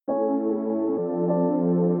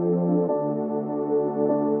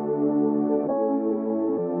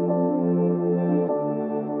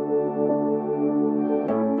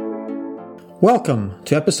Welcome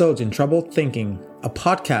to Episodes in Troubled Thinking, a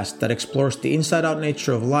podcast that explores the inside-out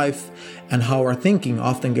nature of life and how our thinking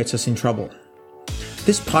often gets us in trouble.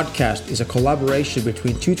 This podcast is a collaboration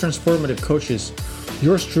between two transformative coaches,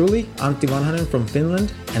 yours truly, Antti Vanhanen from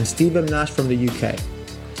Finland and Steve M. Nash from the UK.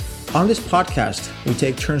 On this podcast, we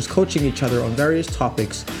take turns coaching each other on various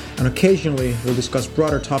topics, and occasionally we'll discuss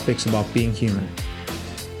broader topics about being human.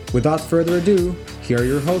 Without further ado, here are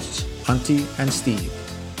your hosts, Antti and Steve.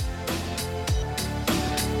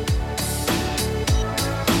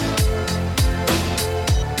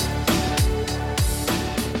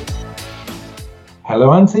 Hello,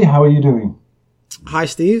 Antti. How are you doing? Hi,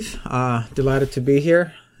 Steve. Delighted to be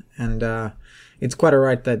here, and it's quite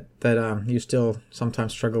alright that you still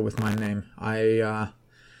sometimes struggle with my name.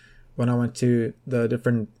 When I went to the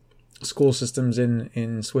different school systems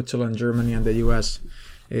in Switzerland, Germany, and the US,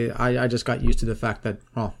 I just got used to the fact that,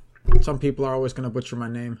 well, some people are always going to butcher my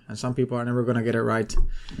name, and some people are never going to get it right.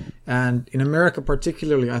 And in America,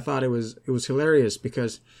 particularly, I thought it was hilarious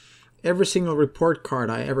because every single report card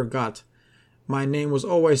I ever got, my name was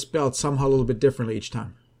always spelled somehow a little bit differently each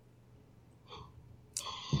time.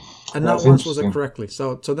 And not once was it correctly.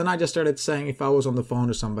 So then I just started saying, if I was on the phone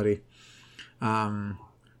to somebody, I'd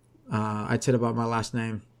said about my last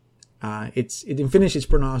name. In Finnish it's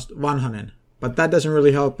pronounced Vanhanen, but that doesn't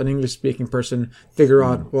really help an English-speaking person figure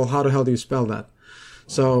out, well, how the hell do you spell that?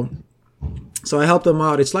 So I helped them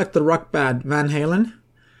out. It's like the rock band Van Halen,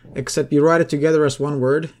 except you write it together as one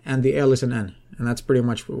word, and the L is an N. And that's pretty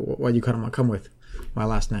much what you kind of come with, my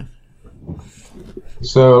last name.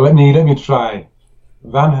 So let me try.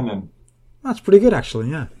 Vanhanen. That's pretty good, actually.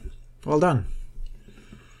 Yeah, well done.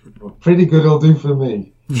 Well, pretty good will do for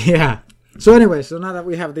me. Yeah. So anyway, now that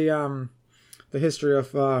we have the history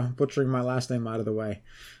of butchering my last name out of the way,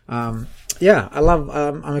 I'm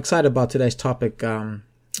excited about today's topic,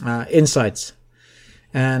 insights.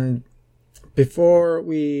 And before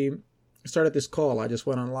we started this call, I just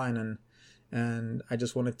went online and I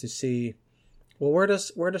just wanted to see, well, where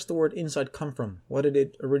does the word insight come from? What did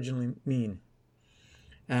it originally mean?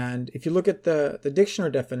 And if you look at the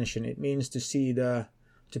dictionary definition, it means to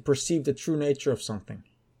perceive the true nature of something.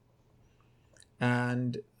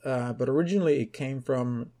 And but originally it came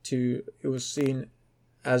from it was seen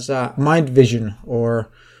as a mind vision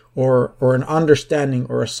or an understanding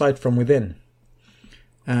or a sight from within.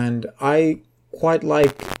 And I quite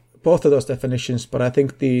like both of those definitions, but I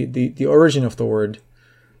think the origin of the word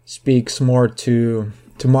speaks more to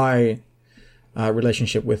my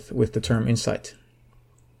relationship with the term insight.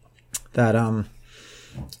 That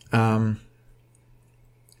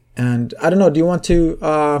and I don't know. Do you want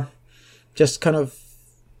to just kind of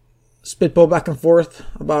spitball back and forth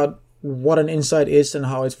about what an insight is and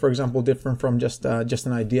how it's, for example, different from just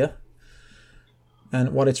an idea,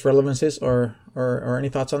 and what its relevance is, or any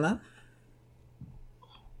thoughts on that?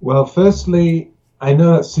 Well, firstly, I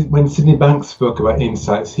know that when Sydney Banks spoke about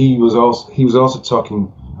insights, he was also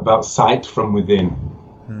talking about sight from within.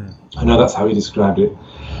 I know that's how he described it.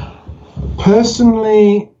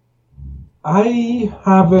 Personally, I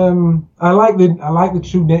like the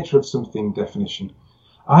true nature of something definition.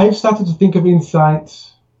 I've started to think of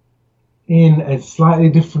insight in a slightly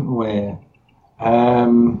different way,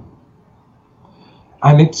 and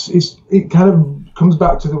it kind of comes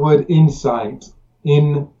back to the word insight.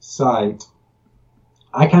 Insight.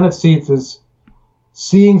 I kind of see it as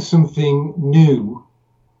seeing something new,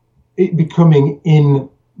 it becoming in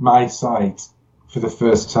my sight for the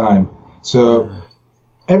first time. So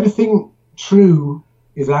everything true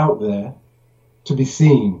is out there to be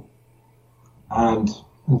seen, and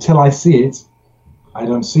until I see it, I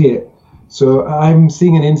don't see it. So I'm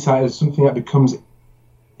seeing an insight as something that becomes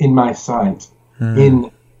in my sight.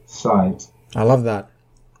 Insight. I love that.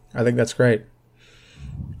 I think that's great.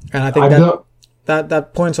 And I think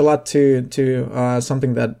that points a lot to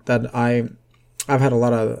something that I've had a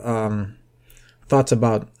lot of thoughts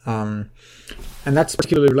about, and that's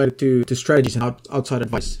particularly related to strategies and outside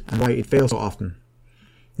advice and why it fails so often.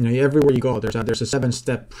 You know, everywhere you go, there's a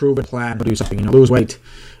 7-step proven plan to do something. You know, lose weight,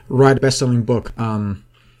 write a best-selling book,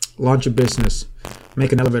 launch a business,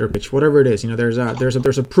 make an elevator pitch, whatever it is. You know,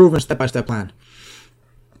 there's a proven step-by-step plan,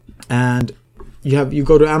 and you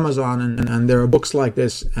go to Amazon and there are books like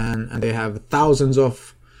this and they have thousands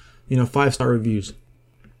of 5-star reviews,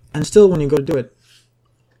 and still when you go to do it,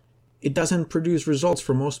 it doesn't produce results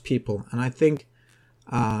for most people. And I think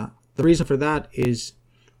the reason for that is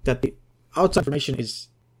that the outside information is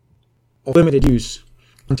of limited use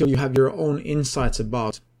until you have your own insights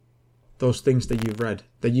about those things that you've read,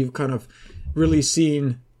 that you've kind of really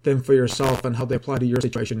seen them for yourself and how they apply to your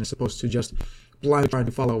situation, as opposed to just blindly trying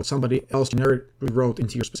to follow what somebody else generically wrote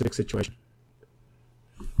into your specific situation.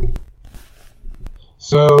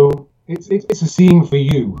 So it's a seeing for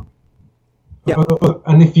you. Yeah.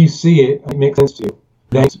 And if you see it and it makes sense to you,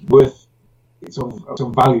 then it's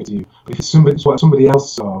of value to you. But if it's what somebody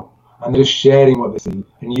else saw and they're just sharing what they see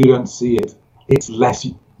and you don't see it, it's less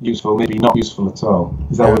useful, maybe not useful at all.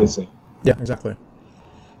 Is that what you're saying? Yeah, exactly.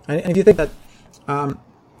 And if you think that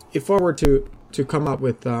if I were to come up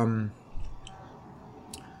with 5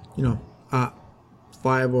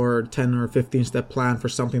 or 10 or 15 step plan for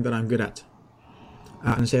something that I'm good at,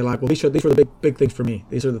 and say like, well, these were the big things for me.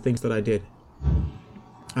 These are the things that I did.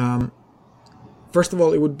 First of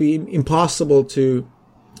all, it would be impossible to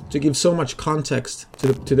give so much context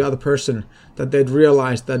to the other person that they'd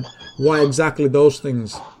realize that why exactly those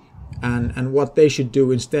things and what they should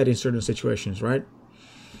do instead in certain situations, right?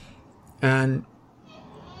 And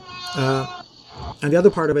the other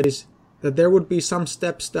part of it is that there would be some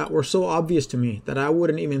steps that were so obvious to me that I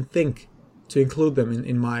wouldn't even think to include them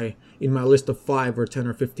in my list of 5 or 10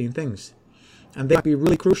 or 15 things, and they'd be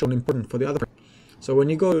really crucial and important for the other person. So when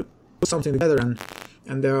you go put something together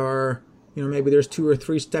and there are, maybe there's 2 or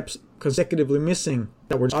 3 steps consecutively missing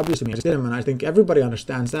that were obvious to me, I just did them, and I think everybody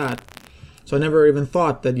understands that. So I never even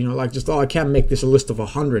thought that, I can't make this a list of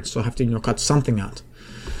 100, so I have to, cut something out.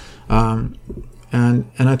 And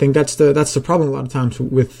I think that's the problem a lot of times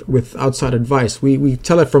with outside advice. We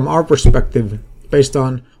tell it from our perspective based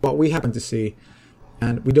on what we happen to see,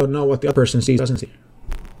 and we don't know what the other person sees, doesn't see.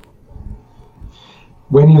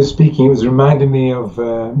 When you were speaking, it was reminding me of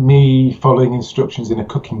me following instructions in a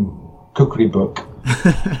cookery book.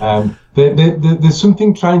 There's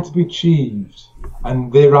something trying to be achieved,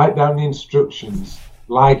 and they write down the instructions,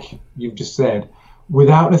 like you've just said,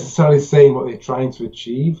 without necessarily saying what they're trying to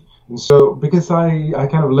achieve. And so, because I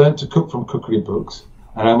kind of learned to cook from cookery books,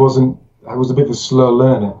 and I was a bit of a slow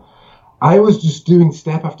learner, I was just doing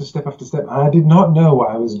step after step after step, and I did not know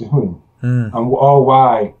what I was doing or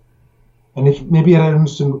why. And if maybe I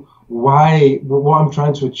understood why, what I'm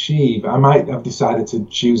trying to achieve, I might have decided to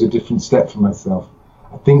choose a different step for myself.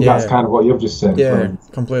 I think that's kind of what you've just said. Yeah,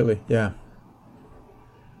 completely. Yeah.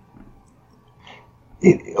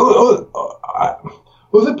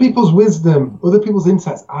 Other people's wisdom, other people's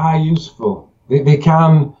insights are useful. They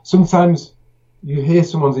can, sometimes you hear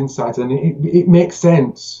someone's insight and it makes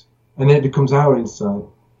sense, and then it becomes our insight.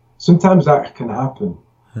 Sometimes that can happen.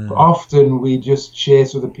 But often we just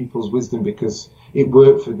chase other people's wisdom because it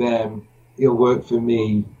worked for them, it'll work for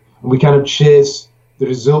me. And we kind of chase the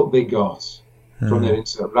result they got from their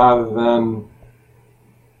insight rather than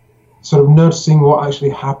sort of noticing what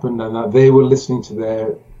actually happened and that they were listening to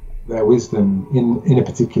their wisdom in a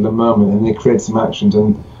particular moment, and they created some actions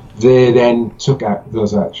and they then took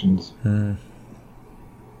those actions. And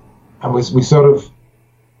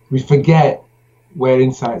we forget where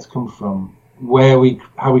insights come from,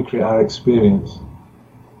 how we create our experience.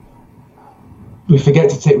 We forget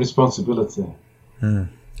to take responsibility.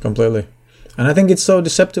 Completely. And I think it's so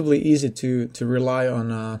deceptively easy to rely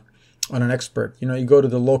on an expert. You go to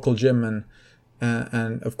the local gym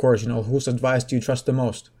and of course, whose advice do you trust the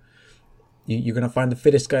most? You're going to find the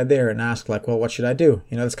fittest guy there and ask like, well, what should I do?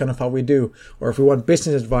 That's kind of how we do. Or if we want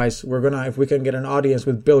business advice, if we can get an audience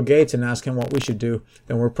with Bill Gates and ask him what we should do,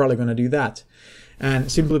 then we're probably going to do that.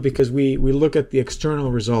 And simply because we look at the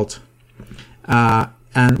external result,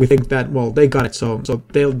 and we think that, well, they got it, so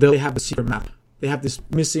they'll have the secret map. They have this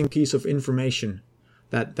missing piece of information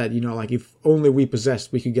that like if only we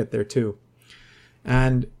possessed, we could get there too.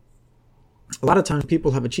 And a lot of times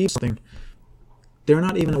people have achieved something, they're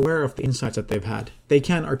not even aware of the insights that they've had. They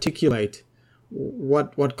can't articulate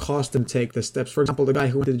what caused them to take the steps. For example, the guy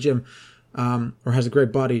who went to the gym or has a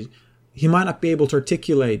great body, he might not be able to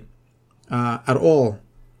articulate at all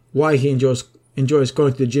why he enjoys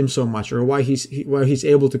going to the gym so much, or why he's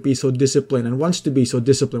able to be so disciplined and wants to be so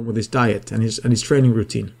disciplined with his diet and his training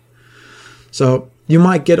routine. So you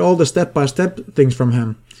might get all the step-by-step things from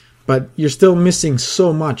him, but you're still missing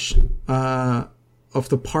so much of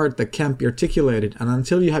the part that can't be articulated. And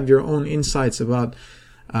until you have your own insights about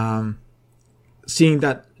seeing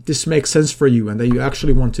that this makes sense for you and that you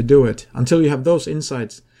actually want to do it, until you have those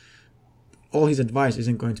insights, all his advice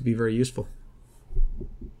isn't going to be very useful.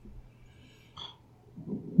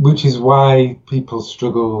 Which is why people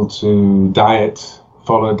struggle to diet,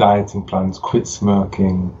 follow dieting plans, quit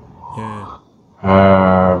smoking,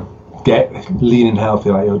 get lean and healthy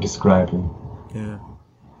like you're describing. Yeah.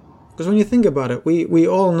 Because when you think about it, we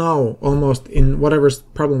all know almost in whatever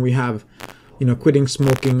problem we have, quitting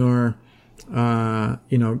smoking or,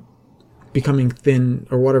 becoming thin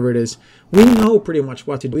or whatever it is, we know pretty much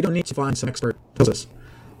what to do. We don't need to find some expert who tells us.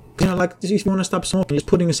 You know, like if you want to stop smoking, just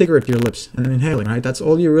putting a cigarette to your lips and inhaling, right? That's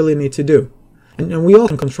all you really need to do. And we all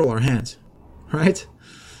can control our hands, right?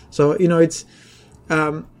 So, you know, it's,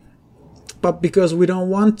 but because we don't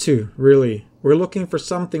want to really, we're looking for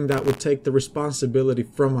something that would take the responsibility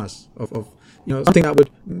from us of you know, something that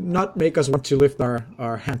would not make us want to lift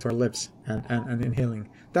our hand to our lips and inhaling.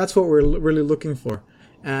 That's what we're really looking for.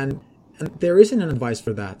 And there isn't an advice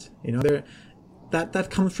for that. You know, that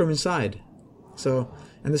comes from inside. So,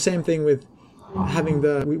 and the same thing with having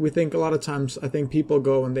we think a lot of times, I think people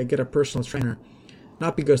go and they get a personal trainer,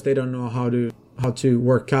 not because they don't know how to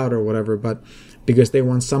work out or whatever, but because they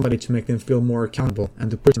want somebody to make them feel more accountable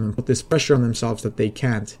and to push them and put this pressure on themselves that they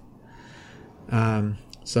can't.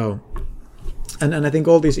 So, and I think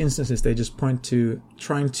all these instances, they just point to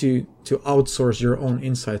trying to outsource your own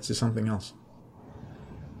insights to something else.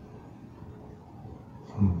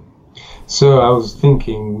 So I was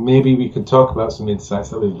thinking maybe we could talk about some insights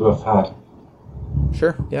that we've both had.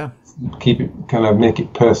 Sure, yeah. Keep it, kind of make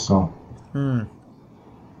it personal.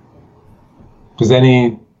 Does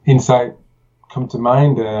any insight come to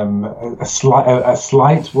mind? A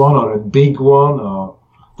slight one, or a big one, or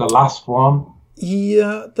the last one?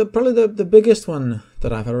 Yeah, probably the biggest one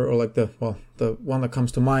that I've heard, or like the one that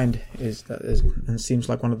comes to mind is and seems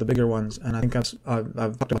like one of the bigger ones, and I think I've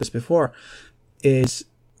talked about this before, is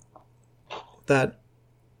that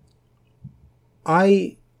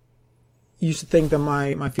I used to think that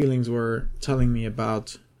my feelings were telling me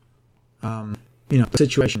about you know, the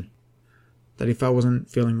situation. That if I wasn't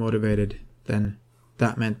feeling motivated, then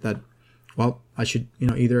that meant that, well, I should, you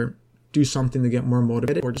know, either do something to get more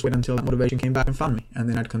motivated or just wait until that motivation came back and found me, and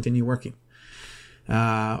then I'd continue working.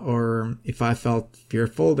 Or if I felt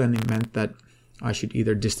fearful, then it meant that I should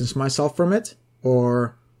either distance myself from it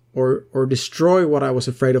or destroy what I was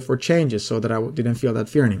afraid of or changes so that I didn't feel that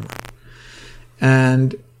fear anymore.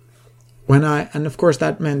 And of course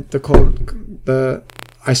that meant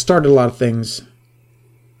I started a lot of things,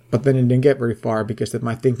 but then it didn't get very far because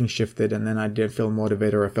my thinking shifted, and then I didn't feel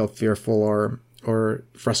motivated, or I felt fearful or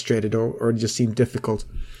frustrated, or it just seemed difficult.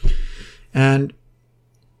 And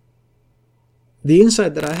the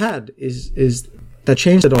insight that I had is that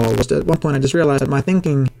changed it all was that at one point I just realized that my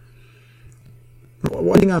thinking,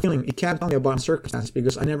 what thing I'm feeling, it can't tell me about circumstances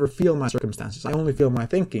because I never feel my circumstances. I only feel my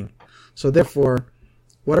thinking. So therefore,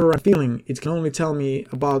 whatever I'm feeling, it can only tell me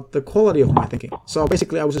about the quality of my thinking. So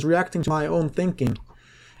basically, I was just reacting to my own thinking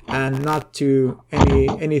and not to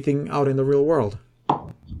anything out in the real world.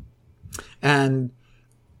 And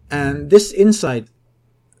this insight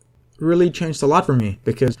really changed a lot for me,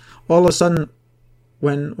 because all of a sudden,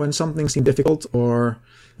 when something seemed difficult or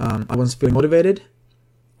I wasn't feeling motivated,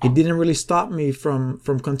 it didn't really stop me from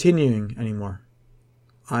continuing anymore.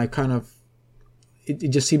 It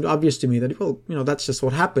just seemed obvious to me that, well, you know, that's just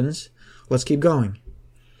what happens. Let's keep going.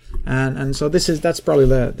 And so that's probably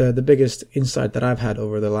the biggest insight that I've had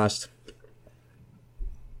over the last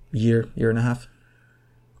year and a half.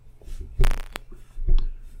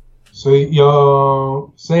 So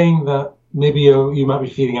you're saying that maybe you might be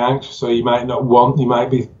feeling anxious, or you might not want. You might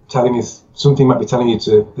be telling us something. Might be telling you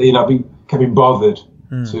that you're not can be bothered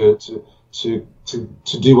to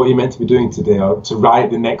do what you're meant to be doing today, or to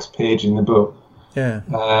write the next page in the book. Yeah.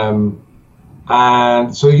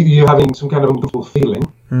 And so you're having some kind of uncomfortable feeling,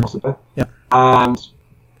 possibly. Yeah. And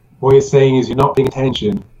what you're saying is you're not paying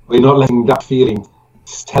attention, or you're not letting that feeling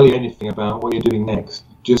tell you anything about what you're doing next.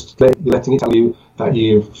 Just letting it tell you that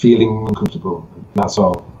you're feeling uncomfortable. That's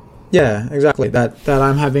all. Yeah, exactly. That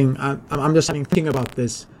I'm just thinking about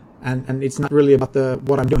this, and it's not really about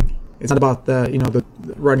what I'm doing. It's not about the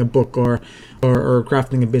writing a book or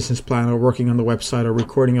crafting a business plan or working on the website or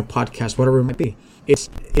recording a podcast, whatever it might be. It's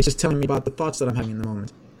just telling me about the thoughts that I'm having in the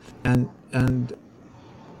moment. And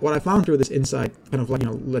what I found through this insight, kind of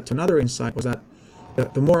led to another insight, was that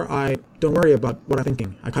the more I don't worry about what I'm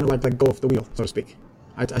thinking, I kind of let go of the wheel, so to speak.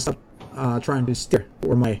 I stop trying to steer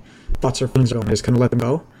where my thoughts or feelings are going. I just kind of let them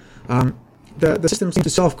go. The system seems to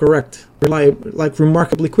self-correct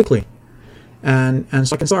remarkably quickly, and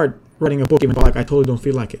so I can start writing a book even though I totally don't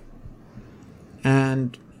feel like it.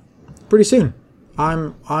 And pretty soon,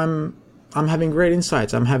 I'm having great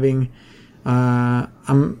insights. I'm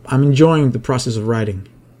enjoying the process of writing,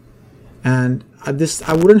 and I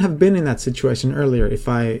wouldn't have been in that situation earlier if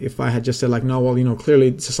I had just said no, well, clearly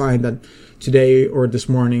it's a sign that today or this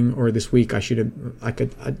morning or this week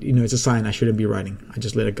it's a sign I shouldn't be writing. I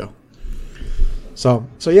just let it go. So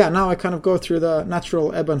yeah, now I kind of go through the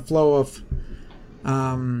natural ebb and flow of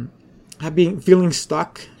feeling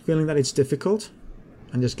stuck, feeling that it's difficult,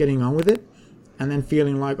 and just getting on with it, and then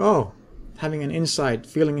feeling like, oh, having an insight,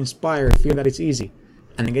 feeling inspired, feeling that it's easy,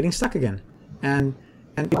 and then getting stuck again. And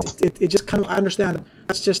it just kind of, I understand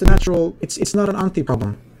that's just a natural, it's not an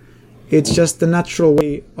anti-problem. It's just the natural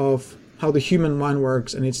way of how the human mind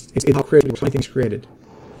works, and it's how created, how anything's created.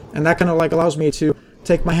 And that kind of like allows me to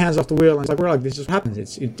take my hands off the wheel and it's like, well, like, this just happens.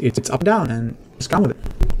 It's up and down, and just come with it.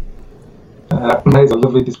 That is a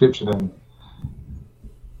lovely description, and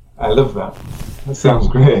I love that. That sounds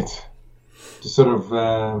great. Just sort of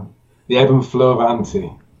the ebb and flow of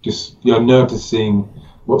Anti. Just you're noticing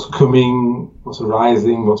what's coming, what's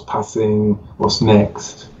arising, what's passing, what's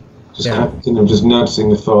next. Just kind of just noticing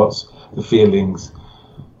the thoughts, the feelings,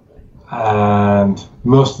 and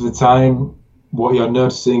most of the time, what you're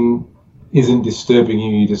noticing isn't disturbing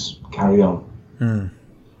you. You just carry on.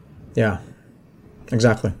 Yeah,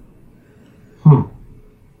 exactly.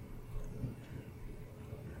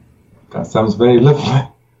 That sounds very lovely.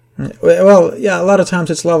 Well, yeah, a lot of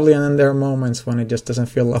times it's lovely, and then there are moments when it just doesn't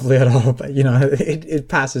feel lovely at all. But you know, it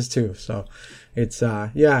passes too. So it's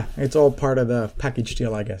it's all part of the package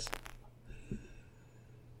deal, I guess.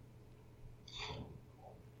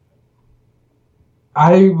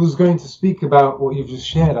 I was going to speak about what you've just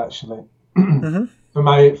shared, actually, for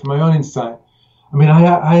my own insight. I mean,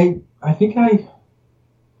 I think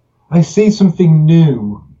I see something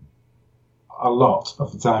new a lot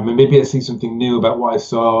of the time, and maybe I see something new about what I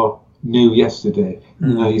saw new yesterday.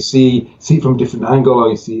 You know, you see it from a different angle, or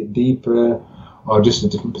you see it deeper, or just a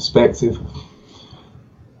different perspective.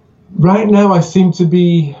 Right now, I seem to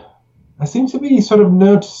be sort of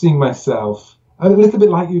noticing myself a little bit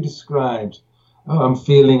like you described. Oh, I'm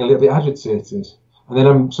feeling a little bit agitated, and then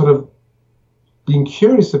I'm sort of being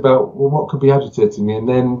curious about, well, what could be agitating me, and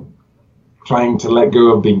then trying to let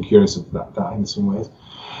go of being curious of that in some ways.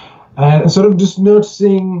 And sort of just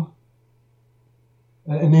noticing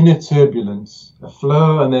an inner turbulence, a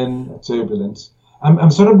flow and then a turbulence. I'm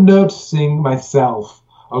sort of noticing myself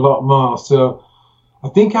a lot more. So I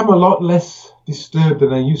think I'm a lot less disturbed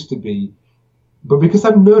than I used to be. But because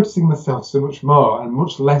I'm noticing myself so much more, and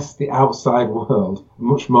much less the outside world,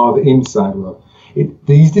 much more the inside world,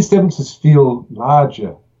 these disturbances feel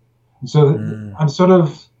larger. And so I'm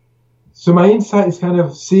so my insight is kind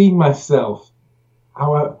of seeing myself,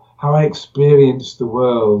 how I experience the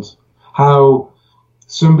world, how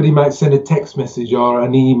somebody might send a text message or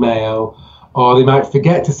an email, or they might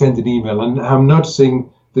forget to send an email, and I'm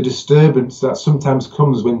noticing the disturbance that sometimes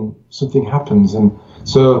comes when something happens. And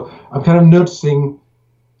so I'm kind of noticing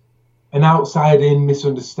an outside-in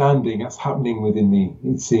misunderstanding that's happening within me,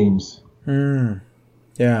 it seems.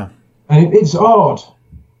 Yeah. And it's odd.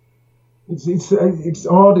 It's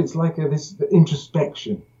odd. It's like this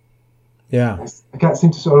introspection. Yeah. I can't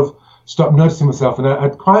seem to sort of stop noticing myself, and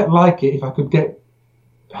I'd quite like it if I could get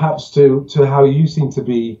perhaps to how you seem to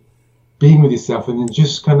be being with yourself, and then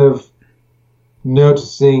just kind of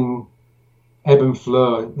noticing ebb and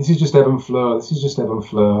flow. This is just ebb and flow. This is just ebb and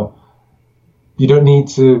flow. You don't need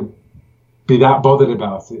to be that bothered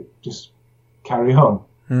about it. Just carry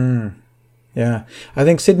on. Yeah, I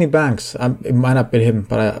think Sydney Banks. It might not be him,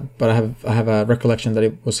 but I have a recollection that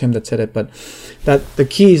it was him that said it. But that the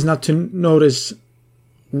key is not to notice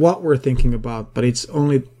what we're thinking about, but it's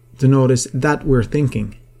only to notice that we're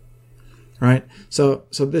thinking. Right. So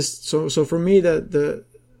for me, the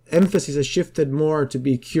emphasis has shifted more to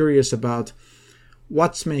be curious about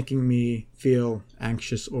what's making me feel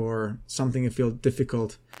anxious or something that feels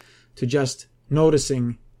difficult, to just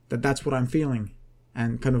noticing that that's what I'm feeling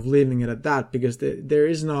and kind of leaving it at that, because there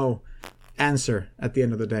is no answer at the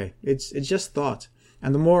end of the day. It's just thought.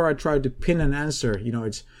 And the more I try to pin an answer,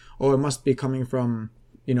 it's, it must be coming from,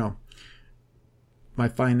 my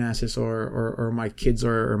finances or my kids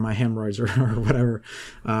or my hemorrhoids or whatever,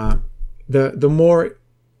 the more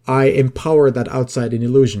I empower that outside in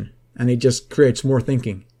illusion, and it just creates more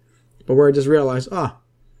thinking. But where I just realize,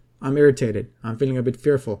 I'm irritated, I'm feeling a bit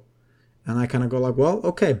fearful, and I kind of go like, well,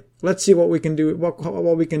 okay, let's see what we can do,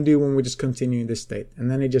 what we can do when we just continue in this state. And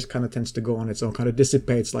then it just kind of tends to go on its own, kind of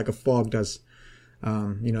dissipates like a fog does,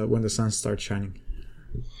 when the sun starts shining.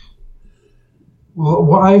 Well,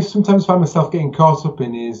 what I sometimes find myself getting caught up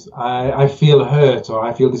in is I feel hurt, or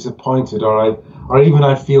I feel disappointed, or even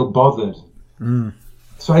I feel bothered.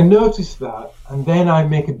 So I notice that, and then I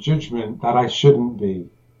make a judgment that I shouldn't be,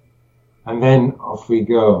 and then off we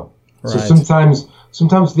go. Right. So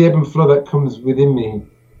sometimes the ebb and flow that comes within me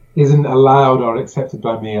isn't allowed or accepted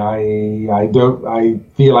by me. I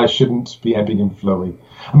feel I shouldn't be ebbing and flowing.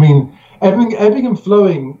 I mean, ebbing and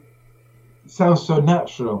flowing sounds so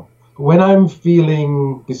natural. When I'm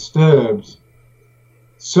feeling disturbed,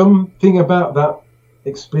 something about that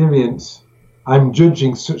experience, I'm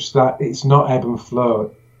judging such that it's not ebb and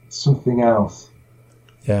flow, it's something else.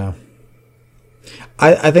 Yeah.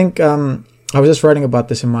 I think I was just writing about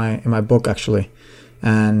this in my book actually,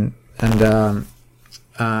 and I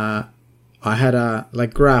had a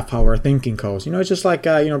graph how our thinking goes. It's just like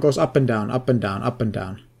goes up and down, up and down, up and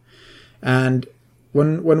down. And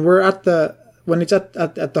when we're when it's at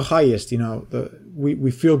the highest,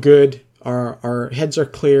 we feel good. Our heads are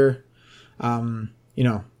clear.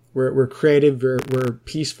 We're creative. We're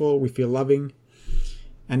peaceful. We feel loving,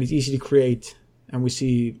 and it's easy to create. And we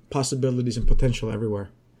see possibilities and potential everywhere.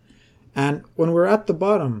 And when we're at the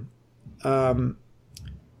bottom, our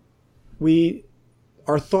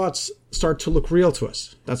thoughts start to look real to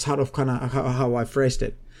us. That's how I phrased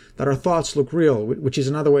it. That our thoughts look real, which is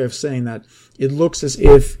another way of saying that it looks as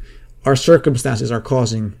if our circumstances are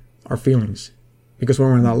causing our feelings, because when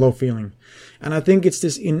we're in that low feeling. And I think it's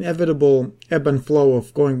this inevitable ebb and flow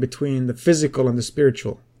of going between the physical and the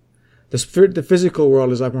spiritual. The physical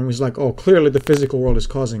world is like when we're like, oh, clearly the physical world is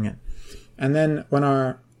causing it. And then when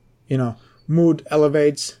our, mood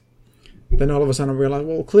elevates, then all of a sudden we realize,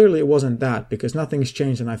 well, clearly it wasn't that, because nothing's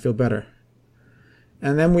changed and I feel better.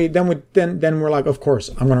 And then we're like, of course,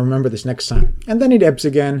 I'm going to remember this next time. And then it ebbs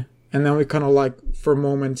again. And then we kind of like, for a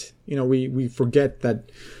moment, we forget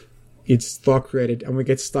that it's thought created, and we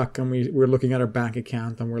get stuck, and we're looking at our bank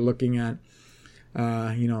account, and we're looking at,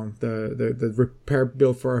 the repair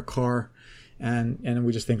bill for our car, and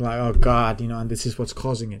we just think like, oh God, and this is what's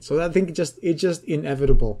causing it. So I think it's just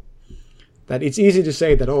inevitable that it's easy to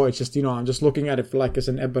say that, oh, it's just, I'm just looking at it as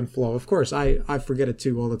an ebb and flow. Of course, I forget it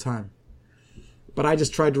too all the time. But I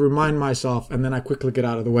just try to remind myself, and then I quickly get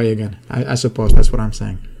out of the way again. I suppose that's what I'm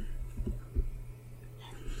saying.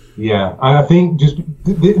 Yeah, I think just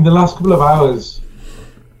in the last couple of hours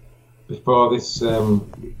before this,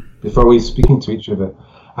 before we speaking to each other,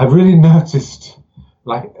 I've really noticed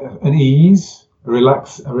like an ease, a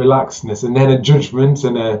relaxedness, and then a judgment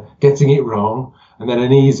and a getting it wrong, and then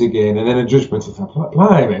an ease again, and then a judgment. It's like,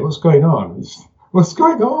 blimey, what's going on? What's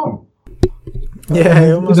going on? Yeah,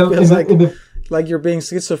 it almost feels like you're being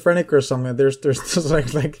schizophrenic or something. There's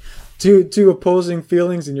just like two opposing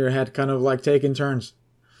feelings in your head, kind of like taking turns.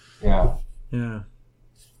 Yeah. Yeah.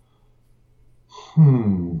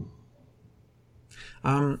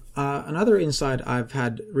 Another insight I've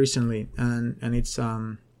had recently, and it's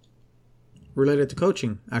related to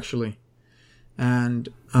coaching actually, and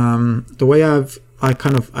the way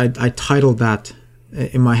I titled that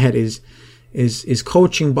in my head is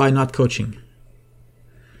coaching by not coaching.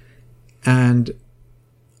 And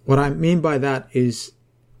what I mean by that is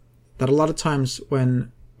that a lot of times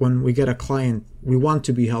when we get a client, we want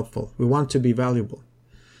to be helpful, we want to be valuable.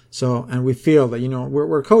 So, and we feel that,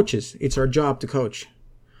 we're coaches. It's our job to coach.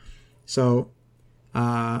 So,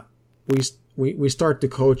 we start to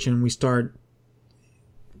coach, and we start,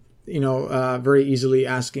 very easily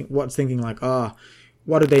thinking like,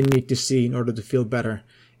 what do they need to see in order to feel better?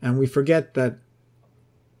 And we forget that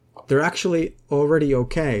they're actually already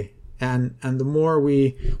okay. And the more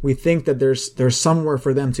we think that there's somewhere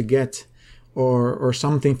for them to get, or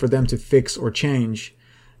something for them to fix or change,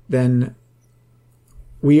 then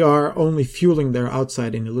we are only fueling their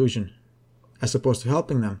outside in illusion as opposed to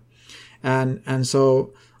helping them. And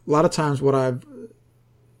so a lot of times what I've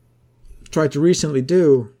tried to recently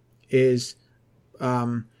do is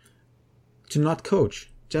to not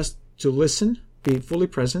coach, just to listen, be fully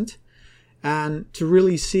present, and to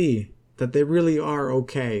really see that they really are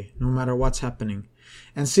okay no matter what's happening.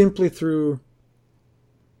 And simply through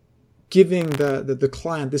giving the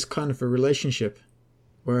client this kind of a relationship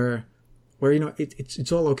where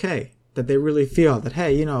it's all okay, that they really feel that,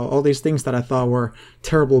 hey, all these things that I thought were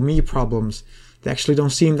terrible me problems, they actually don't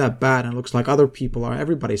seem that bad, and it looks like other people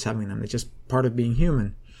everybody's having them. It's just part of being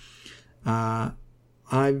human.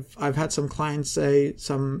 I've had some clients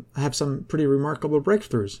have some pretty remarkable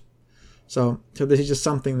breakthroughs. So this is just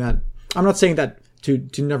something that I'm not saying that to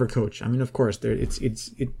never coach. I mean, of course,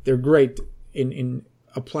 they're great in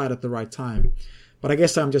applied at the right time, but I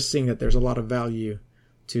guess I'm just seeing that there's a lot of value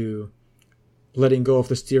to letting go of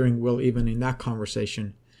the steering wheel even in that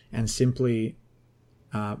conversation, and simply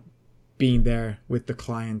being there with the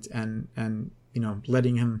client and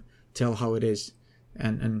letting him tell how it is,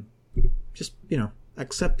 and just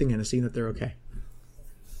accepting it and seeing that they're okay.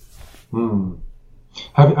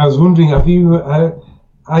 I was wondering, are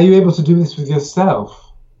you able to do this with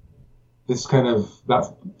yourself? This kind of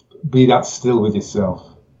be that still with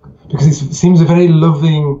yourself, because it seems a very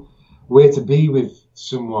loving way to be with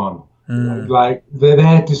someone. Like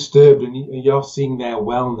they're disturbed, and you're seeing their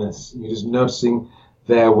wellness, and you're just noticing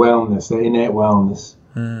their wellness, their innate wellness.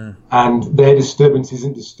 And their disturbance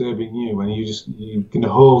isn't disturbing you, and you can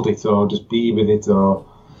hold it or just be with it, or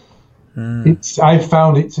I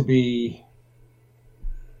found it to be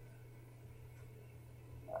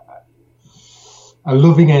a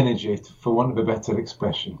loving energy, for want of a better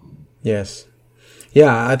expression. Yes,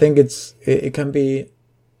 yeah, I think it can be.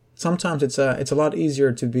 Sometimes it's a lot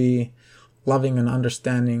easier to be loving and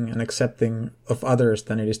understanding and accepting of others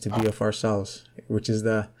than it is to be of ourselves, which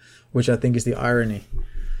I think is the irony.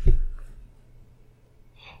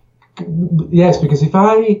 Yes, because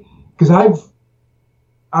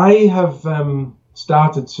I have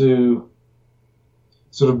started to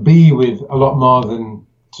sort of be with a lot more than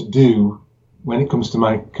to do when it comes to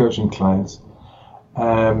my coaching clients,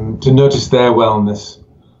 to notice their wellness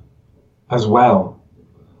as well.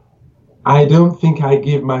 I don't think I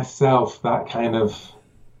give myself that kind of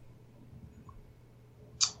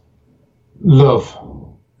love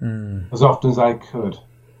as often as I could.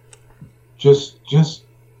 Just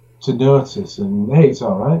to notice, and hey, it's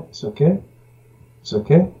all right, it's okay.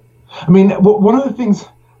 I mean, one of the things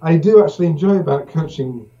I do actually enjoy about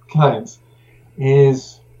coaching clients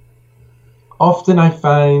is often I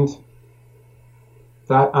find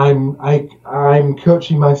that I'm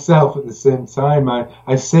coaching myself at the same time.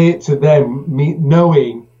 I say it to them,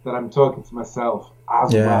 knowing that I'm talking to myself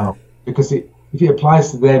as well, because if it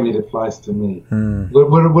applies to them, it applies to me.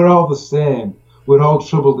 We're all the same. We're all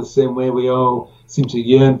troubled the same way. We all seem to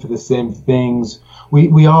yearn for the same things.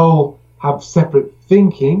 We all have separate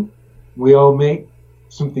thinking. We all make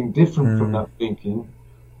something different from that thinking,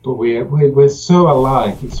 but we're so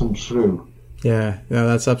alike. It's untrue. Yeah,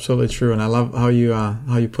 that's absolutely true, and I love how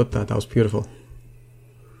you put that. That was beautiful.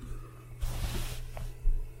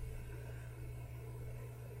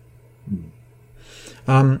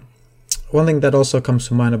 One thing that also comes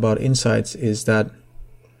to mind about insights is that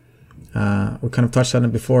we kind of touched on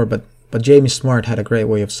it before, but Jamie Smart had a great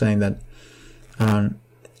way of saying that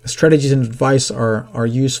strategies and advice are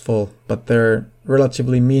useful, but they're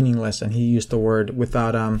relatively meaningless, and he used the word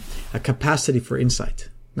without a capacity for insight.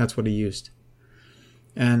 That's what he used.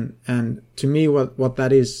 And to me, what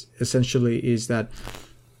that is essentially is that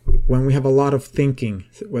when we have a lot of thinking,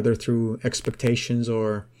 whether through expectations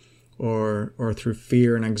or through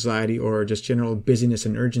fear and anxiety or just general busyness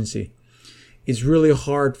and urgency, it's really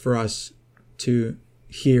hard for us to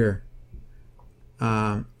hear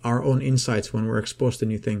our own insights when we're exposed to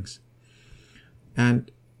new things.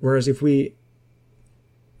 And whereas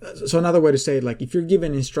so another way to say it, like if you're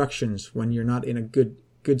given instructions when you're not in a good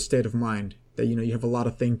state of mind, that you have a lot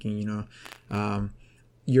of thinking,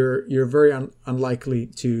 you're very unlikely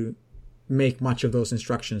to make much of those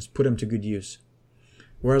instructions, put them to good use.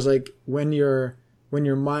 Whereas like when your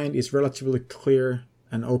mind is relatively clear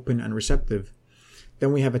and open and receptive,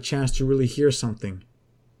 then we have a chance to really hear something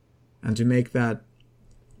and to make that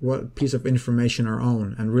piece of information our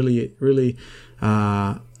own and really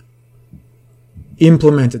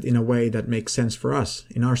implement it in a way that makes sense for us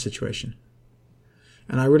in our situation.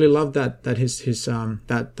 And I really love that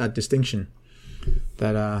that distinction,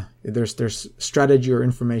 that there's strategy or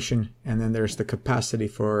information, and then there's the capacity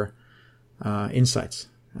for insights.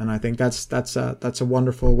 And I think that's a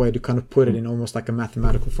wonderful way to kind of put it in almost like a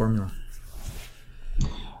mathematical formula.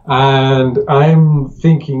 And I'm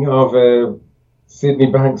thinking of a Sydney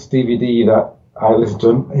Banks DVD that I listened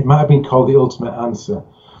to. It might have been called The Ultimate Answer.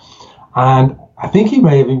 And I think he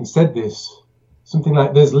may have even said this, something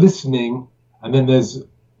like there's listening and then there's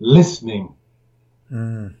listening.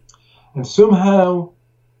 And somehow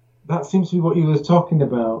that seems to be what you were talking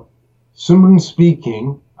about. Someone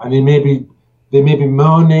speaking, and they may be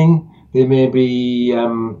moaning, they may be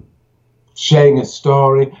sharing a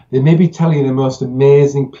story, they may be telling you the most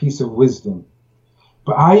amazing piece of wisdom.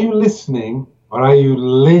 But are you listening or are you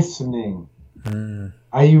listening?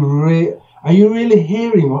 Are you really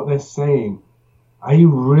hearing what they're saying? Are you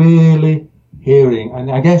really hearing?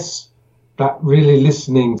 And I guess that really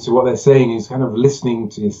listening to what they're saying is kind of listening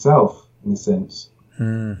to yourself in a sense.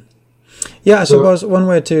 Yeah, I suppose one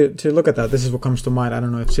way to look at that, this is what comes to mind. I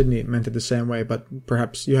don't know if Sydney meant it the same way, but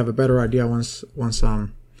perhaps you have a better idea once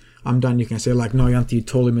I'm done. You can say like, no, Jantti, you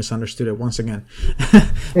totally misunderstood it once again.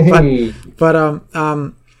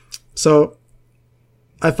 So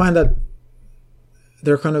I find that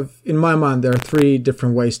there are kind of, in my mind, there are three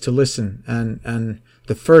different ways to listen, and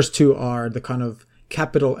the first two are the kind of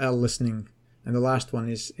capital L listening, and the last one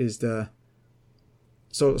is the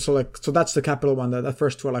so that's the capital one. The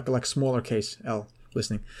first two are like smaller case L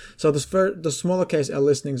listening. So the smaller case L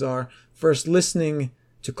listenings are first listening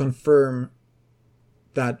to confirm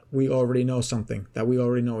that we already know something, that we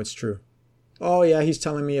already know it's true, oh yeah, he's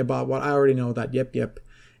telling me about what I already know. That yep,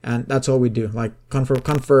 and that's all we do. Like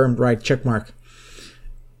confirmed, right? Check mark.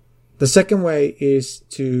 The second way is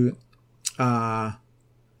to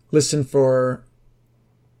listen for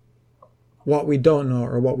what we don't know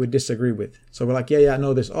or what we disagree with. So we're like, yeah, I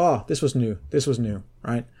know this. Oh, this was new,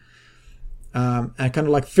 right? And kind of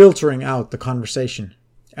like filtering out the conversation.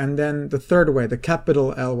 And then the third way, the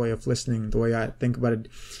capital L way of listening, the way I think about it,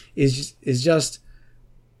 is just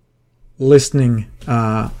listening,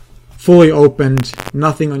 fully opened,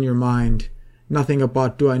 nothing on your mind, nothing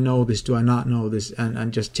about do I know this, do I not know this,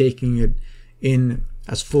 and just taking it in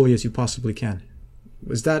as fully as you possibly can.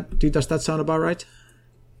 Does that sound about right?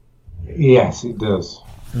 Yes, it does.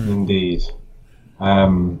 Indeed. I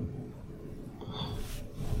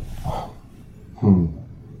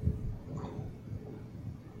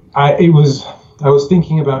was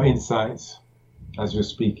thinking about insights as you're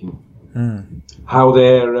speaking. How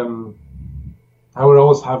we're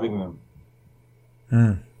always having them.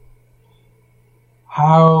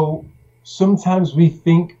 How sometimes we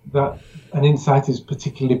think that an insight is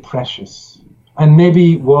particularly precious, and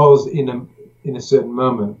maybe it was in a certain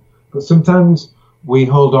moment, but sometimes we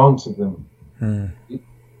hold on to them,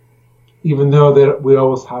 even though we're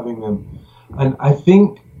always having them. And I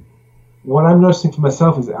think what I'm noticing for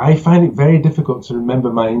myself is that I find it very difficult to remember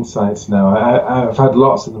my insights now. I've had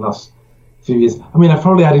lots in the last few years. I mean, I've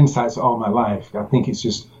probably had insights all my life. I think it's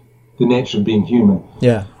just the nature of being human.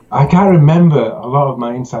 Yeah. I can't remember a lot of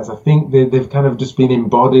my insights. I think they've kind of just been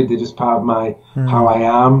embodied. They're just part of my how I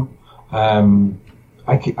am.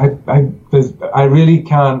 I really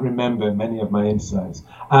can't remember many of my insights,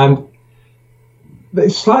 and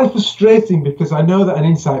it's slightly frustrating because I know that an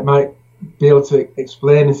insight might be able to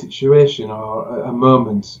explain a situation or a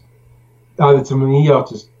moment, either to me or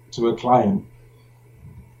to a client.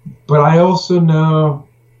 But I also know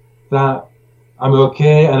that I'm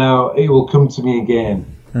okay, and it will come to me again,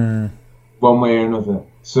 one way or another.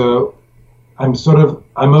 So I'm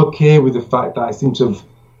okay with the fact that I seem to have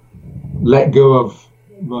let go of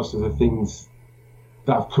most of the things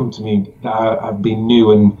that have come to me that have been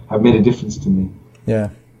new and have made a difference to me. Yeah.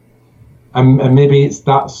 And maybe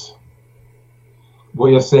that's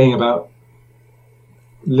what you're saying about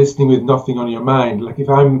listening with nothing on your mind. Like if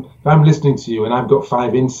I'm listening to you and I've got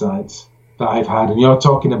 5 insights that I've had, and you're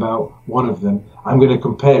talking about one of them, I'm going to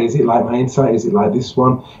compare. Is it like my insight? Is it like this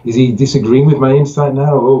one? Is he disagreeing with my insight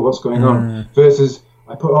now? Oh, what's going on? Versus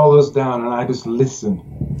I put all those down and I just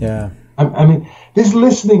listen. Yeah. I mean, this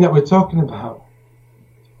listening that we're talking about,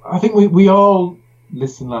 I think we all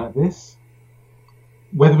listen like this.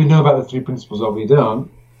 Whether we know about the 3 principles or we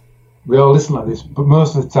don't, we all listen like this. But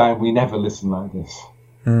most of the time, we never listen like this.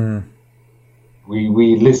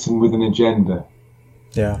 We listen with an agenda.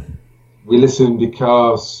 Yeah. We listen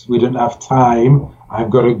because we don't have time.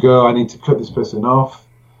 I've got to go. I need to cut this person off.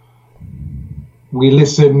 We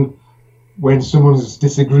listen when someone's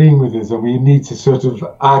disagreeing with us and we need to sort of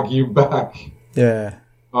argue back. Yeah.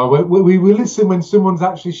 Or we listen when someone's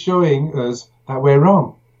actually showing us that we're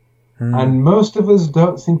wrong. And most of us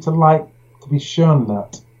don't seem to like to be shown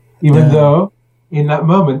that, even though in that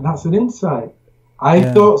moment that's an insight. I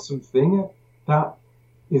thought something that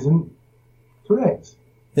isn't correct.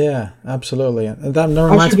 Yeah, absolutely. That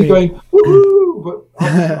reminds I should be going, woohoo, but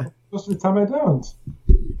most of the time I don't.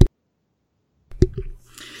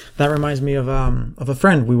 That reminds me of a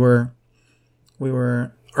friend. We were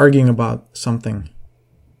arguing about something,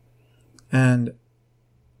 and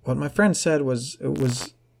what my friend said was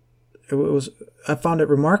I found it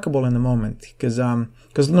remarkable in the moment because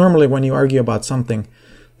normally when you argue about something,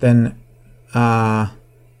 then has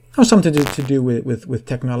something to do with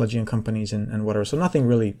technology and companies and whatever. So nothing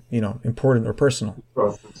really important or personal.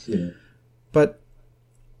 Yeah. But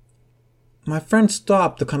my friend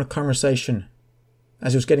stopped the kind of conversation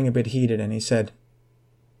as it was getting a bit heated, and he said,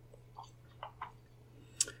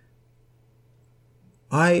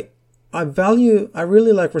 I really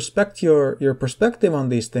respect your perspective on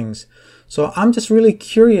these things. So I'm just really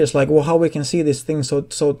curious, how we can see these things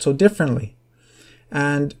so differently.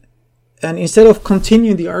 And instead of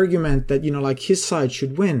continuing the argument that, his side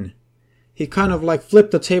should win, he kind of flipped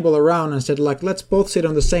the table around and said, let's both sit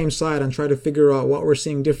on the same side and try to figure out what we're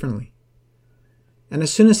seeing differently. And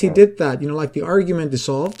as soon as he did that, the argument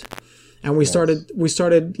dissolved, and we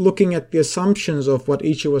started looking at the assumptions of what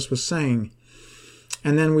each of us was saying.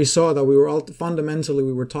 And then we saw that we were all fundamentally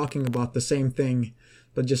we were talking about the same thing,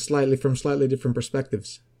 but just from slightly different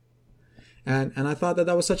perspectives. And I thought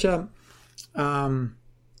that was such a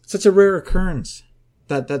rare occurrence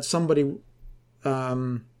that somebody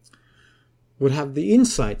would have the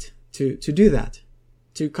insight to do that.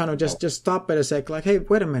 to kind of just stop at a sec, like, hey,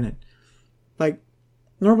 wait a minute, like,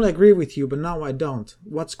 normally I agree with you, but now I don't.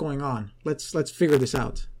 What's going on? Let's figure this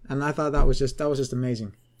out. And I thought that was just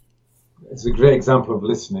amazing. It's a great example of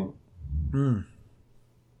listening.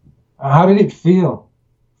 How did it feel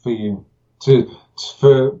for you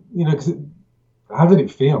how did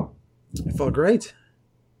it feel? It felt great.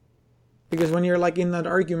 Because when you're like in that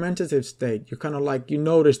argumentative state, you're kind of like, you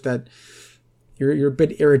notice that you're a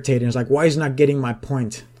bit irritated. It's like, why is he not getting my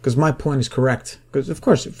point? Because my point is correct. Because of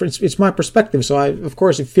course it's my perspective, so of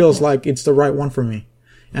course it feels like it's the right one for me.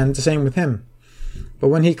 And the same with him. But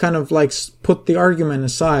when he kind of like put the argument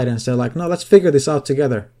aside and said like, no, let's figure this out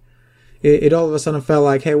together, it all of a sudden felt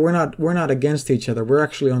like, hey, we're not against each other. We're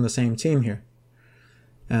actually on the same team here.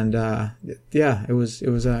 And it was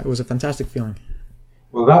a fantastic feeling.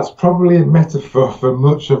 Well, that's probably a metaphor for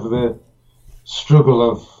much of the struggle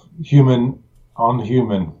of human on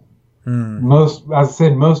human. As I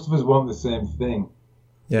said, most of us want the same thing.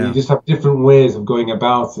 Yeah. We just have different ways of going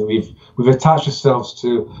about it. We've attached ourselves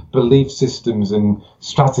to belief systems and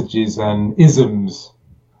strategies and isms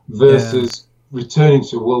versus returning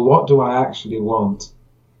to, well, what do I actually want?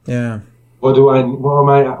 Yeah. What am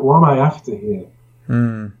I after here?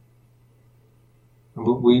 And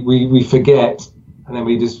we forget, and then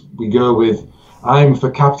we go with, I'm for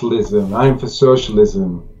capitalism, I'm for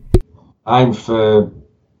socialism, I'm for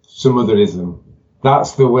some other ism.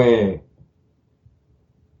 That's the way.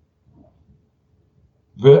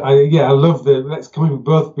 But I love can we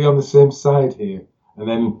both be on the same side here and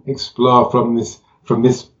then explore from this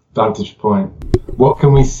vantage point? What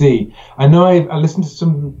can we see? I know I listened to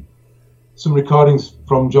some recordings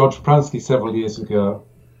from George Pransky several years ago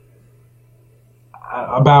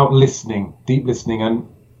about listening, deep listening, and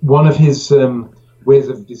one of his ways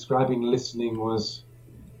of describing listening was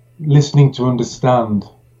listening to understand,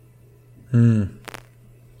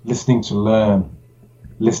 listening to learn,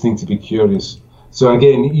 listening to be curious. So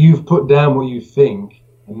again, you've put down what you think,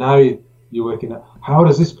 and now you're working out, how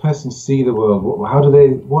does this person see the world? What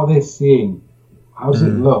are they seeing? How does it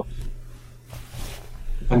look?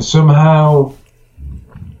 And somehow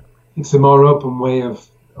it's a more open way of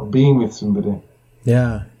being with somebody.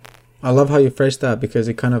 Yeah. I love how you phrased that, because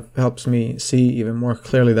it kind of helps me see even more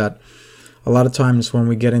clearly that a lot of times when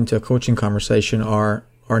we get into a coaching conversation, our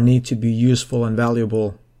need to be useful and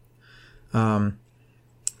valuable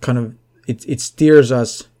it steers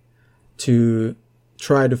us to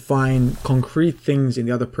try to find concrete things in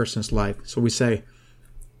the other person's life. So we say,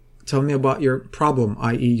 tell me about your problem,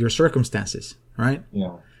 i.e. your circumstances, right?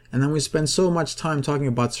 Yeah. And then we spend so much time talking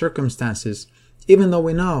about circumstances, even though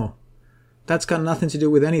we know that's got nothing to do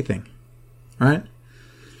with anything, right?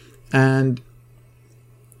 And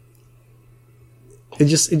it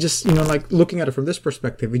just like looking at it from this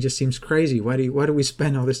perspective, it just seems crazy. Why do we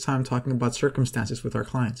spend all this time talking about circumstances with our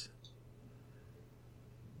clients?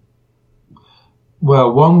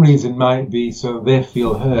 Well, one reason might be so they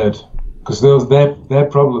feel heard, because their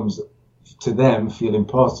problems to them feel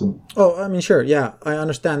important. Oh, I mean, sure, yeah, I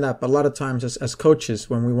understand that. But a lot of times as coaches,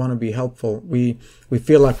 when we want to be helpful, we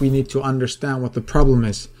feel like we need to understand what the problem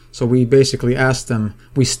is. So we basically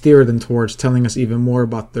we steer them towards telling us even more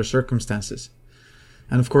about their circumstances.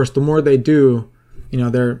 And of course, the more they do,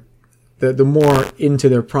 the more into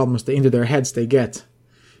their problems, into their heads they get.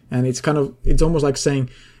 And it's almost like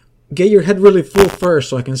saying, get your head really full first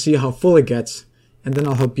so I can see how full it gets, and then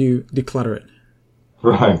I'll help you declutter it.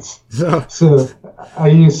 Right. So are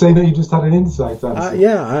you saying that you just had an insight?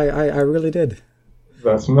 Yeah, I really did.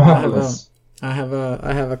 That's marvelous. I have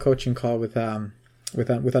a coaching call with an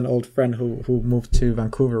old friend who moved to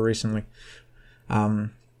Vancouver recently.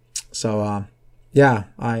 Yeah,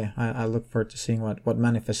 I look forward to seeing what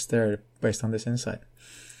manifests there based on this insight.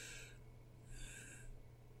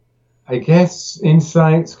 I guess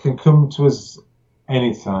insights can come to us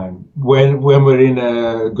anytime. When we're in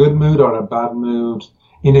a good mood or a bad mood,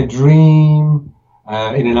 in a dream,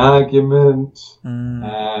 in an argument,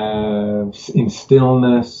 in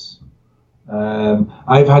stillness.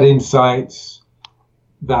 I've had insights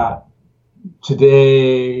that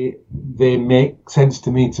today they make sense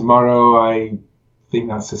to me. Tomorrow I think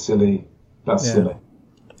that's silly.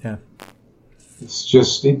 Yeah. It's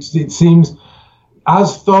just it seems,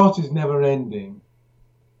 as thought is never ending,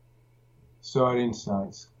 so are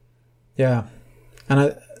insights. Yeah,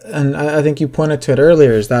 and I think you pointed to it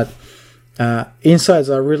earlier, is that insights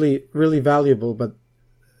are really, really valuable, but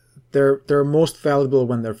they're most valuable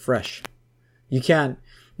when they're fresh. You can't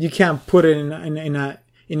put it in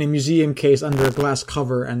a museum case under a glass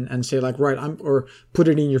cover and say like, right, or put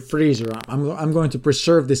it in your freezer. I'm going to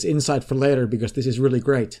preserve this insight for later because this is really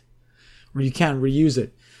great. or you can't reuse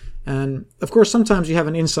it. And of course, sometimes you have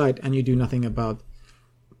an insight and you do nothing about,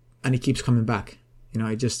 and it keeps coming back.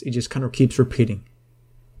 It just kind of keeps repeating.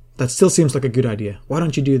 That still seems like a good idea. Why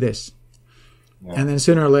don't you do this? Yeah. And then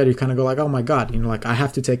sooner or later, you kind of go like, oh my God, like I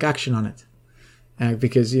have to take action on it,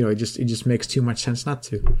 because it just makes too much sense not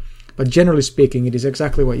to. But generally speaking, it is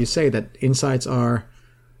exactly what you say, that insights are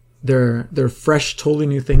they're fresh, totally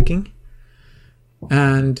new thinking,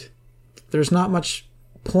 and there's not much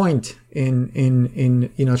point in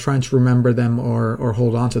trying to remember them or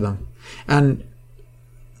hold on to them. And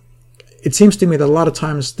it seems to me that a lot of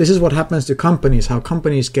times this is what happens to companies, how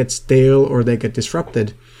companies get stale or they get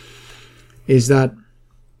disrupted, is that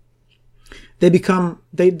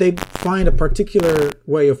they find a particular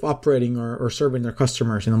way of operating or serving their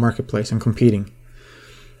customers in the marketplace and competing.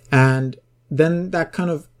 And then that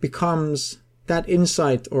kind of becomes that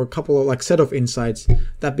insight, or a couple of set of insights,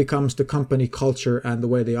 that becomes the company culture and the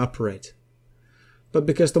way they operate. But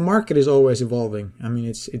because the market is always evolving, I mean,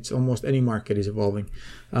 it's almost any market is evolving,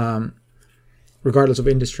 regardless of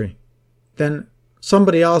industry, then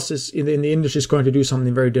somebody else is in the industry is going to do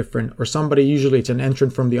something very different, or somebody, usually it's an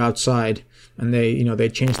entrant from the outside, and they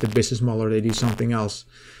change the business model or they do something else.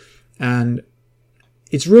 And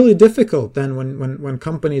it's really difficult then when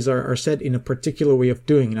companies are set in a particular way of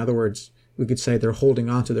doing. In other words, we could say they're holding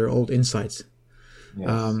on to their old insights.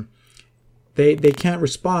 Yes. They can't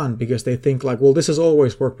respond because they think like, well, this has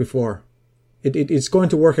always worked before. It's going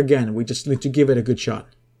to work again. We just need to give it a good shot.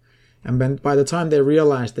 And then by the time they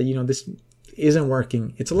realize that, this isn't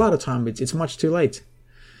working, it's a lot of time. It's much too late.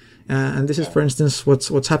 And this is, for instance,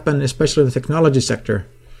 what's happened, especially in the technology sector.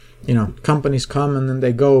 Companies come and then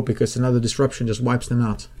they go because another disruption just wipes them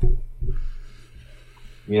out.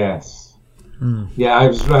 Yes. Yeah,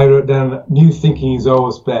 I wrote down, new thinking is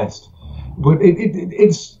always best. But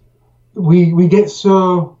it's we get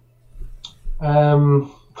so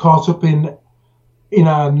caught up in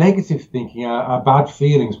our negative thinking, our bad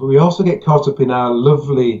feelings, but we also get caught up in our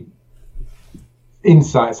lovely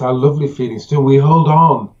insights, our lovely feelings too. We hold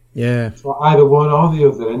on. Yeah. For either one or the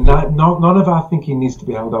other, and none of our thinking needs to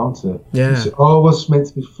be held on to. Yeah. It's always meant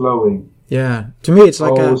to be flowing. Yeah. To me, it's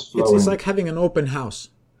like it's like having an open house,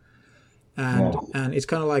 and it's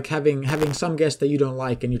kind of like having some guests that you don't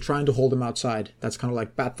like, and you're trying to hold them outside. That's kind of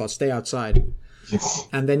like bad thoughts. Stay outside. Yes.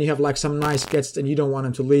 And then you have like some nice guests, and you don't want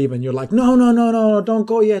them to leave, and you're like, no, don't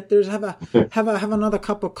go yet. There's have another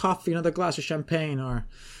cup of coffee, another glass of champagne,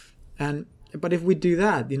 But if we do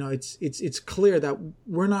that, it's clear that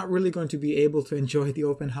we're not really going to be able to enjoy the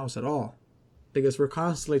open house at all, because we're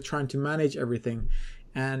constantly trying to manage everything,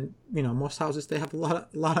 and most houses, they have a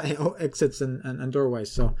lot of exits and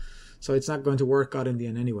doorways, so it's not going to work out in the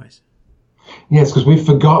end, anyways. Yes, because we've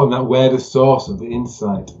forgotten that we're the source of the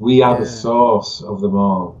insight. We are the source of them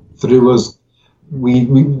all. Through us, we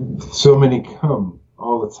so many come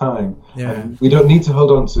all the time. Yeah. And we don't need to hold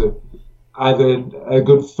on to either a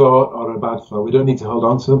good thought or a bad thought. We don't need to hold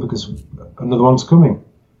on to them because another one's coming.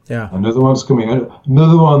 Yeah. Another one's coming.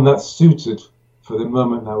 Another one that's suited for the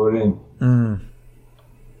moment that we're in.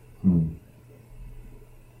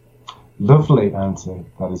 Lovely, Auntie.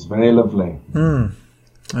 That is very lovely.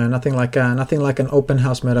 Nothing like an open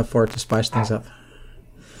house metaphor to spice things up.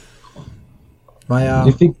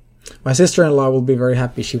 My sister-in-law will be very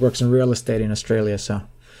happy. She works in real estate in Australia, so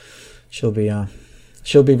she'll be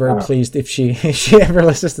very pleased if she ever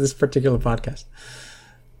listens to this particular podcast.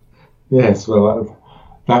 Yes, well,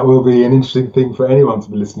 that will be an interesting thing for anyone to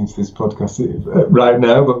be listening to this podcast right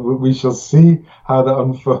now, but we shall see how that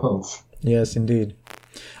unfolds. Yes, indeed.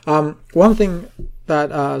 One thing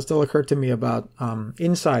that still occurred to me about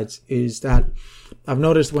insights is that I've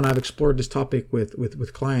noticed when I've explored this topic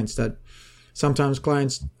with clients that sometimes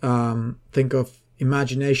clients think of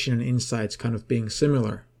imagination and insights kind of being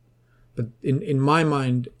similar. But in my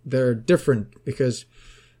mind, they're different because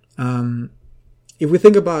if we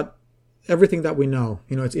think about everything that we know,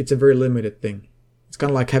 it's a very limited thing. It's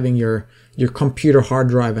kind of like having your computer hard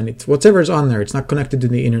drive, and it's whatever's on there. It's not connected to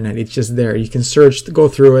the internet. It's just there. You can search, go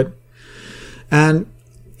through it. And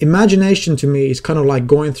imagination to me is kind of like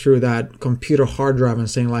going through that computer hard drive and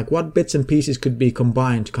saying like what bits and pieces could be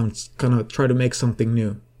combined to kind of try to make something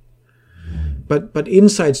new. But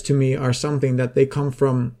insights to me are something that they come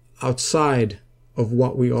from outside of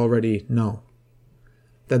what we already know.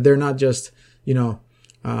 That they're not just,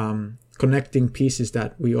 connecting pieces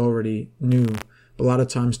that we already knew. A lot of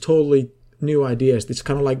times totally new ideas. It's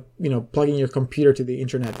kind of like, plugging your computer to the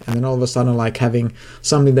internet and then all of a sudden like having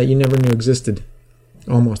something that you never knew existed.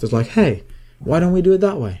 Almost. It's like, hey, why don't we do it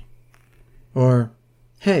that way? Or,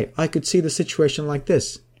 hey, I could see the situation like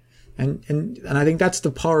this. And I think that's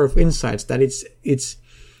the power of insights, that it's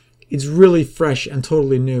really fresh and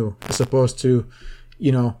totally new, as opposed to,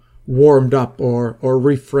 warmed up or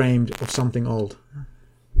reframed of something old.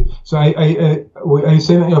 So are you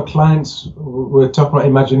saying that your clients were talking about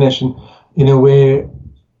imagination in a way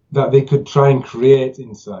that they could try and create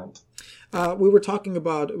insight? We were talking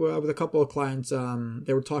about, with a couple of clients,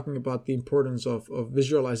 they were talking about the importance of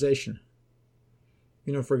visualization.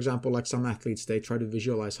 For example, like some athletes, they try to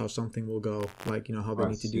visualize how something will go, like, how they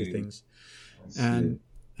need to do things.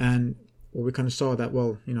 And well, we kind of saw that,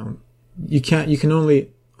 well, you can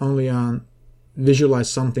only visualize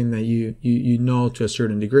something that you know to a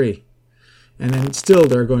certain degree. And then still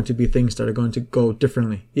there are going to be things that are going to go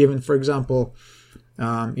differently. Even, for example,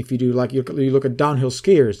 if you do, like, you look at downhill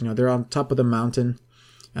skiers, they're on top of the mountain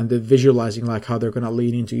and they're visualizing like how they're going to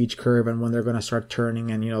lean into each curve and when they're going to start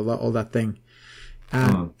turning and, all that thing.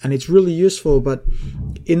 And it's really useful, but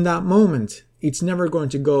in that moment, it's never going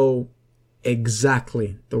to go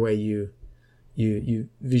exactly the way you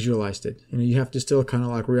visualized it. You have to still kind of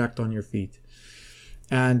like react on your feet.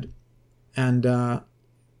 And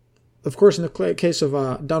of course, in the case of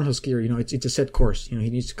a downhill skier, it's a set course. He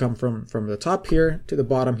needs to come from the top here to the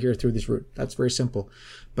bottom here through this route. That's very simple.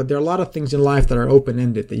 But there are a lot of things in life that are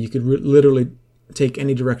open-ended, that you could literally take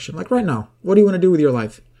any direction. Like right now, what do you want to do with your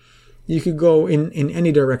life? You could go in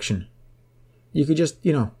any direction. You could just,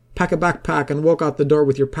 pack a backpack and walk out the door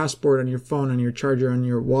with your passport and your phone and your charger and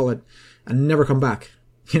your wallet and never come back.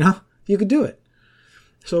 You could do it.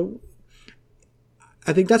 So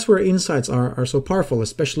I think that's where insights are so powerful,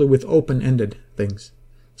 especially with open-ended things.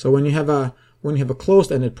 So when you have a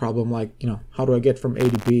closed-ended problem, like, how do I get from A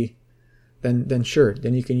to B? Then sure,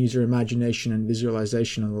 then you can use your imagination and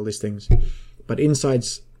visualization and all these things. But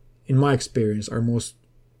insights, in my experience, are most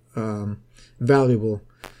valuable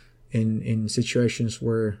in situations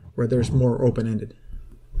where there's more open-ended.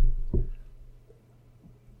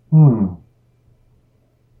 I'm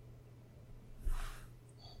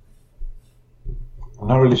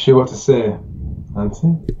not really sure what to say,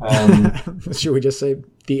 Antti. Should we just say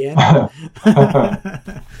the end?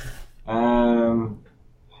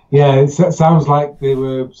 Yeah, it sounds like they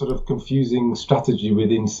were sort of confusing strategy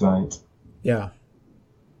with insight. Yeah.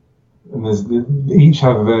 And each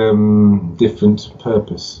have different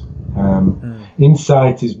purpose.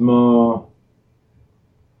 Insight is more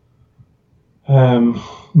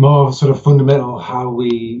sort of fundamental, how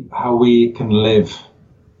we can live.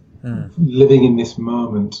 Living in this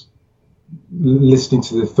moment, listening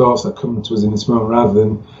to the thoughts that come to us in this moment, rather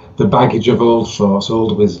than the baggage of old thoughts,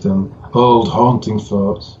 old wisdom, old haunting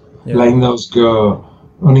thoughts, letting those go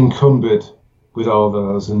unencumbered with all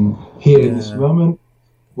those. And here in this moment,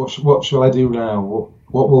 what shall I do now?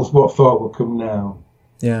 What thought will come now?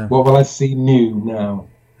 Yeah. What will I see new now?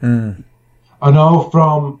 And all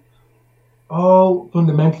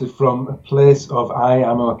fundamentally from a place of I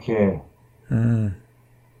am okay.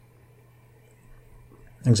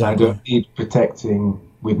 Exactly. I don't need protecting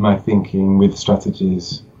with my thinking, with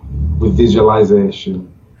strategies, with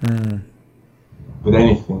visualization, with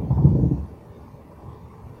anything.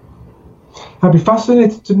 I'd be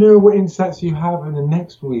fascinated to know what insights you have in the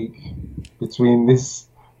next week between this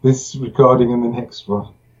recording and the next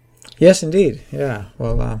one. Yes, indeed. Yeah.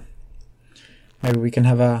 Well, maybe we can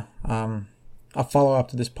have a follow-up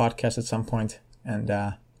to this podcast at some point and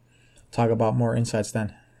talk about more insights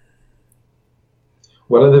then.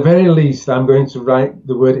 Well, at the very least, I'm going to write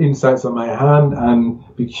the word insights on my hand and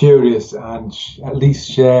be curious and at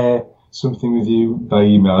least share something with you by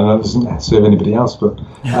email. I know it doesn't serve anybody else, but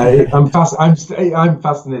I'm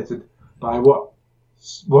fascinated by what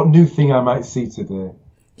new thing I might see today.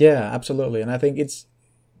 Yeah, absolutely. And I think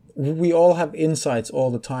we all have insights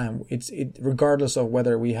all the time. Regardless of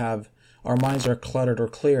whether our minds are cluttered or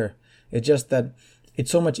clear. It's just that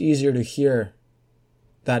it's so much easier to hear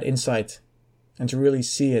that insight and to really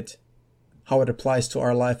see it, how it applies to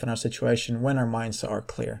our life and our situation when our minds are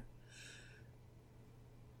clear.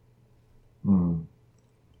 Well,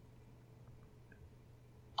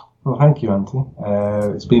 thank you,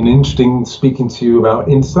 Antti. It's been interesting speaking to you about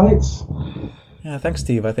insights. Yeah, thanks,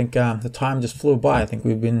 Steve. I think the time just flew by. I think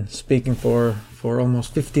we've been speaking for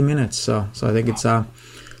almost 50 minutes. So I think it's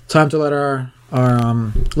time to let our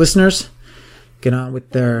listeners get on with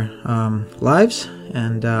their lives,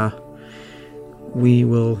 and we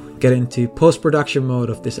will get into post-production mode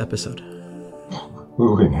of this episode.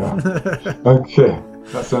 Moving on. Okay,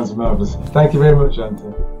 that sounds marvelous. Thank you very much,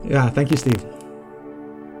 Antti. Yeah, thank you, Steve.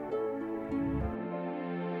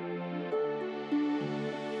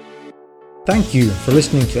 Thank you for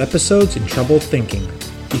listening to episodes in Troubled Thinking.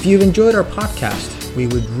 If you've enjoyed our podcast, We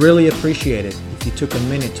would really appreciate it if you took a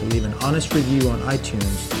minute to leave an honest review on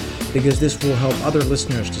iTunes, because this will help other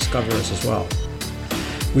listeners discover us as well.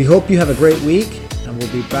 We hope you have a great week, and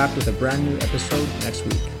we'll be back with a brand new episode next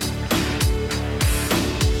week.